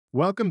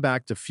Welcome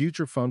back to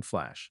Future Phone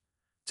Flash.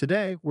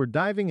 Today, we're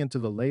diving into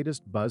the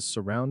latest buzz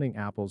surrounding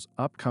Apple's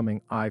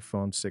upcoming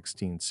iPhone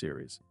 16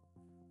 series.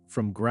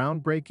 From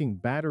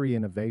groundbreaking battery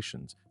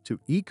innovations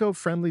to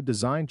eco-friendly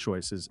design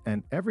choices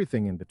and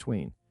everything in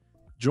between,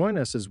 join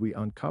us as we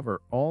uncover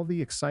all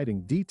the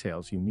exciting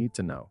details you need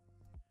to know.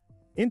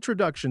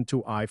 Introduction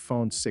to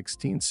iPhone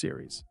 16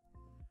 series.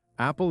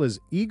 Apple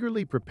is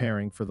eagerly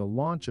preparing for the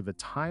launch of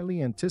its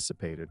highly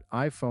anticipated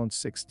iPhone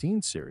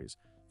 16 series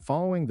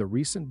following the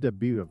recent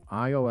debut of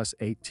iOS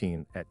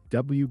 18 at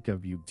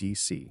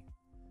WWDC.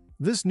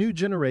 This new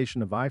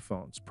generation of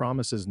iPhones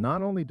promises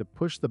not only to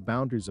push the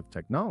boundaries of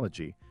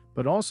technology,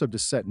 but also to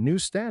set new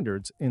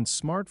standards in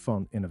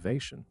smartphone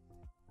innovation.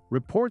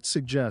 Reports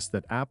suggest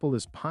that Apple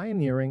is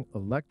pioneering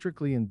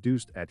electrically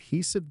induced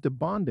adhesive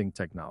debonding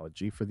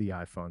technology for the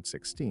iPhone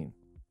 16.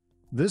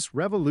 This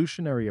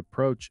revolutionary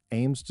approach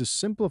aims to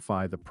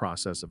simplify the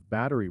process of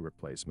battery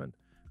replacement,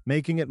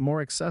 making it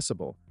more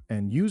accessible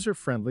and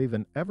user-friendly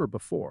than ever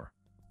before.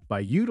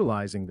 By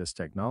utilizing this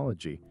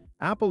technology,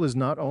 Apple is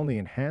not only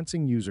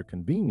enhancing user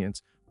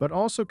convenience, but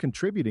also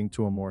contributing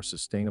to a more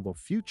sustainable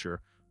future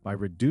by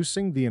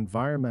reducing the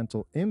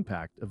environmental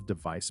impact of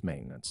device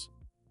maintenance.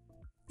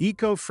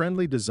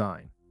 Eco-friendly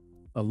design.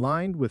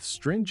 Aligned with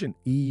stringent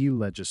EU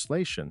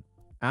legislation,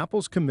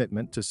 Apple's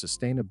commitment to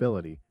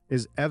sustainability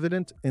is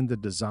evident in the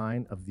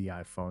design of the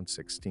iPhone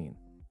 16.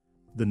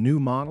 The new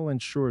model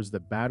ensures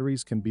that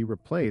batteries can be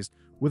replaced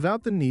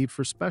without the need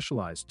for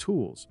specialized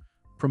tools,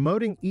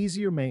 promoting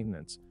easier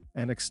maintenance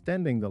and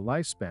extending the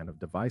lifespan of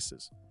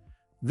devices.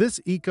 This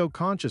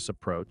eco-conscious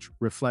approach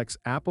reflects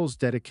Apple's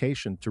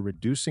dedication to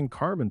reducing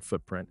carbon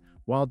footprint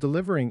while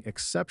delivering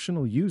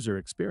exceptional user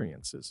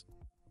experiences.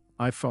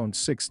 iPhone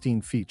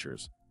 16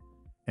 features.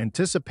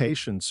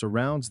 Anticipation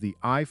surrounds the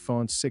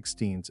iPhone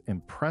 16's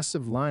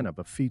impressive lineup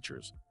of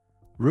features.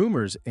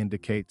 Rumors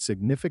indicate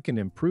significant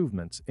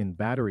improvements in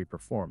battery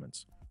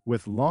performance,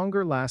 with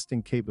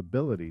longer-lasting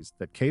capabilities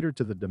that cater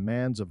to the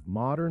demands of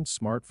modern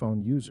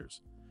smartphone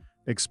users.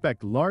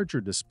 Expect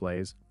larger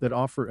displays that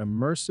offer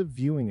immersive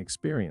viewing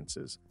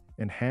experiences,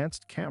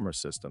 enhanced camera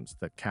systems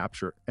that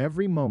capture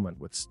every moment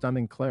with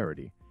stunning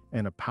clarity,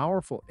 and a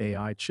powerful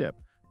AI chip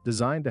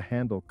designed to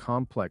handle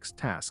complex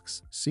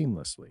tasks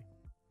seamlessly.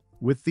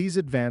 With these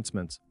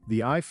advancements,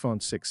 the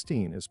iPhone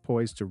 16 is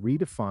poised to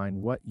redefine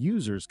what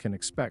users can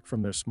expect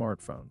from their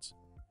smartphones.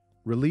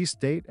 Release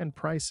date and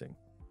pricing.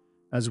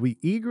 As we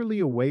eagerly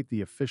await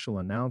the official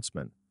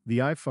announcement, the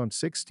iPhone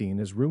 16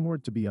 is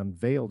rumored to be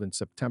unveiled in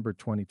September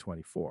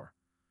 2024.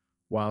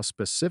 While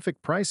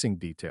specific pricing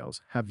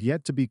details have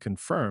yet to be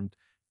confirmed,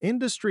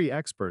 industry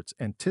experts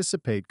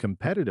anticipate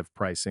competitive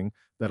pricing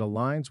that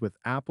aligns with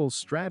Apple's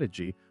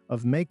strategy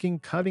of making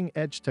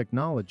cutting-edge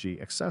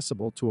technology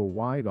accessible to a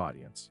wide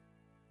audience.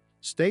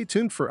 Stay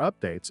tuned for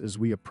updates as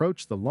we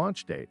approach the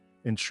launch date,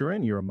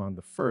 ensuring you're among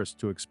the first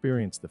to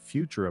experience the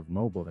future of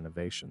mobile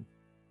innovation.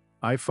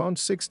 iPhone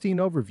 16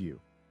 Overview.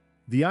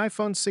 The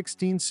iPhone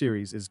 16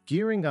 series is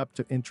gearing up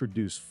to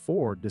introduce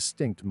four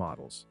distinct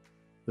models: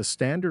 the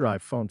standard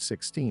iPhone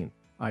 16,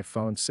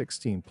 iPhone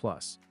 16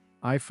 Plus,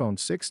 iPhone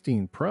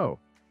 16 Pro,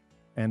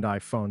 and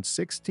iPhone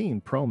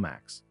 16 Pro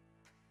Max.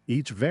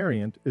 Each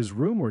variant is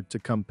rumored to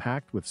come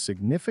packed with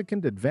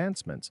significant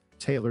advancements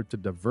tailored to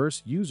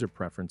diverse user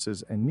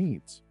preferences and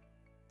needs.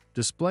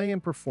 Display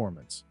and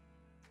performance.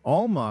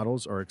 All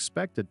models are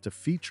expected to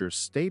feature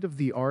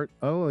state-of-the-art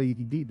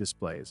OLED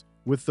displays,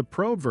 with the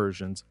Pro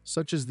versions,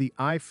 such as the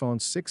iPhone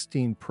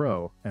 16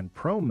 Pro and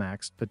Pro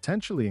Max,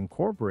 potentially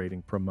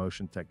incorporating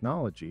ProMotion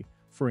technology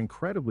for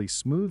incredibly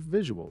smooth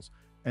visuals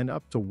and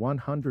up to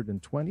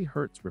 120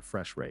 Hz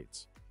refresh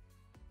rates.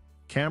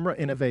 Camera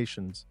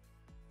innovations.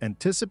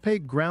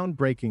 Anticipate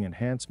groundbreaking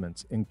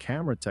enhancements in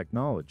camera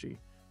technology,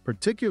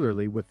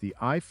 particularly with the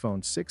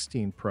iPhone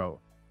 16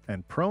 Pro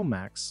and Pro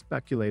Max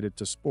speculated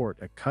to sport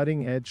a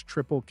cutting-edge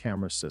triple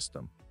camera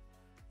system.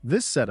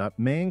 This setup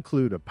may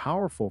include a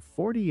powerful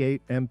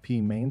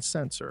 48MP main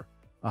sensor,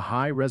 a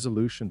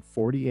high-resolution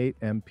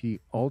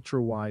 48MP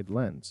ultra-wide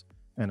lens,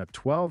 and a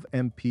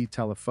 12MP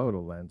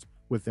telephoto lens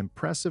with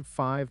impressive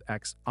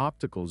 5x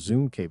optical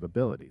zoom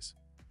capabilities.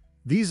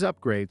 These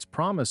upgrades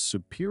promise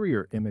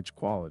superior image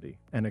quality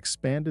and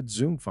expanded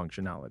zoom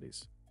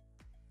functionalities.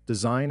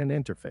 Design and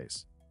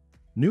interface.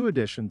 New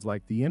additions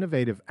like the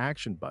innovative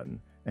Action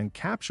button and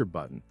Capture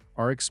button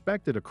are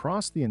expected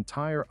across the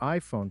entire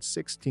iPhone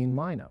 16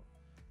 lineup.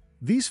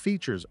 These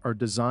features are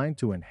designed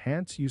to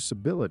enhance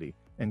usability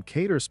and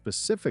cater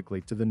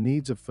specifically to the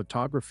needs of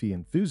photography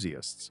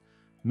enthusiasts,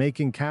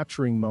 making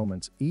capturing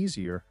moments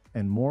easier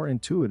and more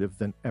intuitive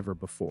than ever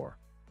before.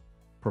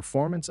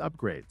 Performance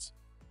upgrades.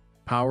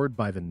 Powered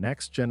by the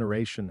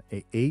next-generation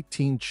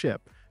A18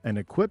 chip and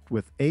equipped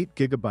with 8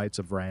 GB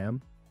of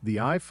RAM, the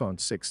iPhone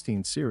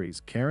 16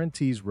 series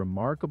guarantees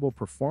remarkable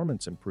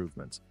performance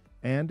improvements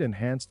and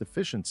enhanced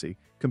efficiency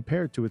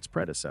compared to its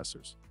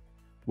predecessors.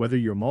 Whether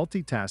you're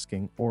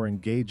multitasking or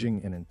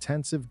engaging in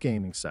intensive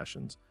gaming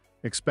sessions,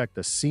 expect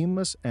a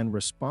seamless and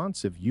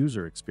responsive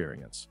user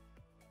experience.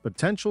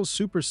 Potential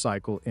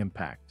supercycle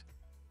impact.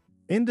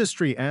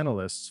 Industry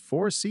analysts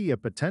foresee a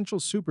potential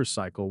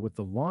supercycle with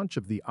the launch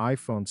of the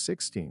iPhone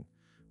 16,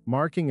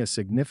 marking a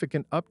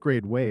significant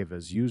upgrade wave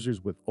as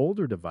users with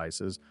older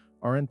devices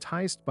are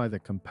enticed by the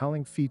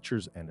compelling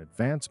features and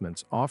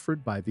advancements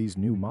offered by these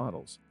new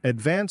models.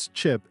 Advanced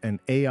chip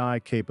and AI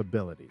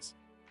capabilities.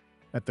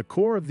 At the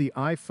core of the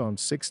iPhone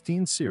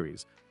 16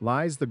 series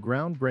lies the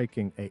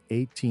groundbreaking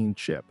A18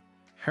 chip,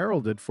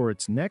 heralded for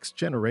its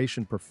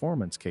next-generation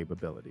performance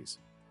capabilities.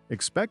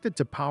 Expected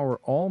to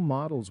power all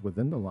models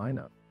within the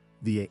lineup,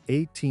 the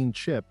A18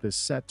 chip is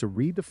set to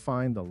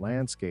redefine the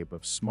landscape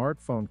of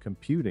smartphone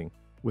computing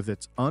with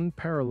its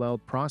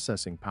unparalleled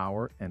processing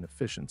power and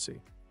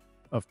efficiency.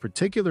 Of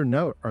particular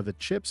note are the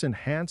chip's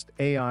enhanced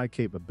AI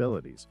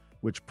capabilities,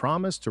 which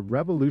promise to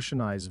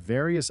revolutionize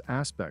various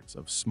aspects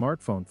of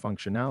smartphone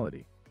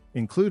functionality,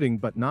 including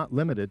but not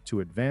limited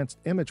to advanced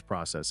image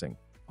processing,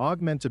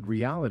 augmented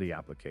reality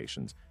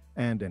applications,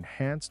 and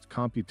enhanced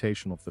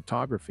computational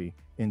photography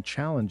in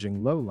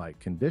challenging low-light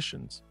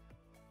conditions.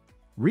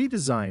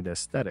 Redesigned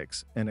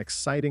aesthetics and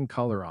exciting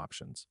color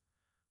options.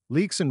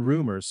 Leaks and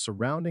rumors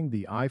surrounding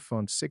the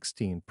iPhone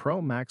 16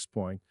 Pro Max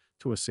point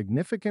to a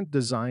significant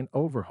design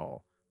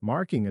overhaul,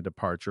 marking a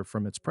departure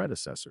from its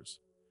predecessors.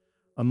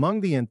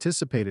 Among the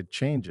anticipated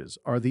changes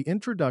are the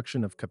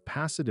introduction of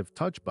capacitive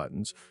touch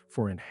buttons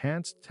for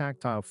enhanced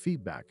tactile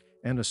feedback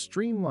and a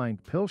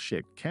streamlined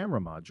pill-shaped camera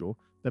module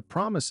that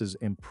promises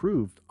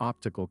improved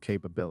optical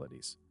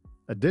capabilities.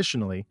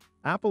 Additionally,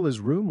 Apple is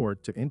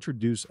rumored to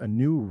introduce a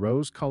new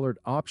rose-colored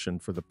option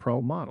for the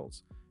Pro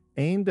models,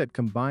 aimed at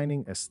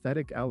combining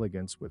aesthetic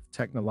elegance with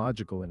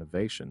technological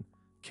innovation,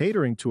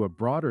 catering to a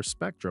broader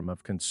spectrum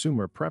of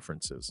consumer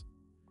preferences.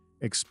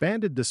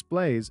 Expanded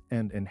displays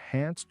and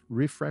enhanced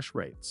refresh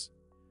rates.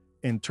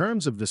 In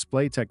terms of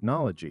display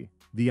technology,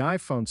 the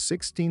iPhone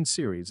 16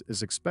 series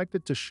is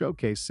expected to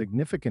showcase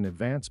significant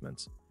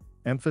advancements,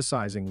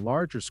 emphasizing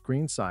larger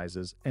screen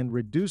sizes and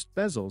reduced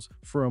bezels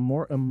for a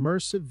more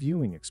immersive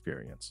viewing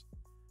experience.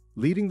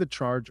 Leading the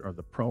charge are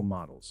the Pro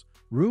models,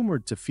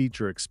 rumored to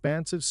feature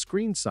expansive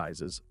screen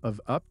sizes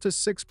of up to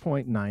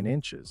 6.9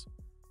 inches,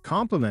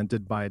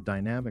 complemented by a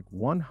dynamic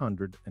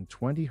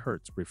 120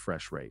 Hz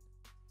refresh rate.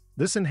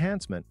 This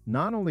enhancement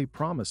not only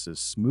promises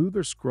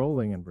smoother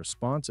scrolling and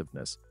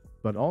responsiveness,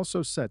 but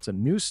also sets a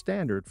new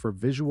standard for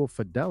visual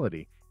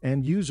fidelity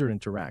and user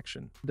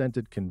interaction,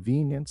 dented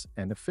convenience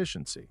and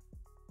efficiency.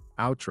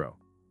 Outro.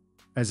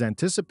 As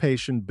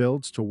anticipation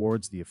builds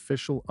towards the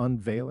official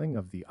unveiling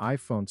of the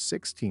iPhone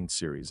 16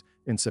 series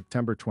in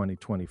September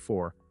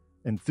 2024,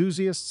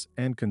 enthusiasts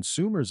and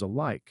consumers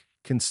alike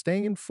can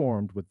stay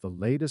informed with the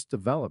latest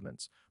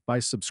developments by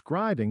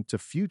subscribing to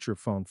Future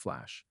Phone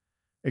Flash.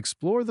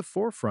 Explore the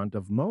forefront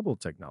of mobile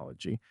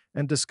technology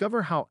and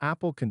discover how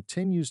Apple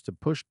continues to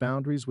push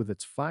boundaries with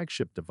its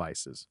flagship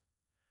devices.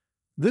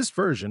 This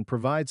version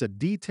provides a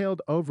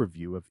detailed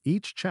overview of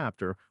each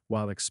chapter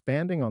while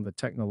expanding on the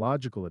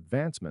technological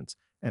advancements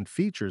and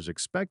features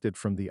expected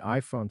from the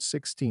iPhone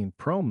 16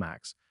 Pro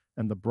Max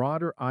and the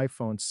broader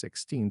iPhone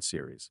 16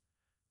 series.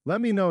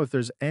 Let me know if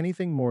there's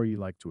anything more you'd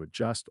like to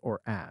adjust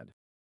or add.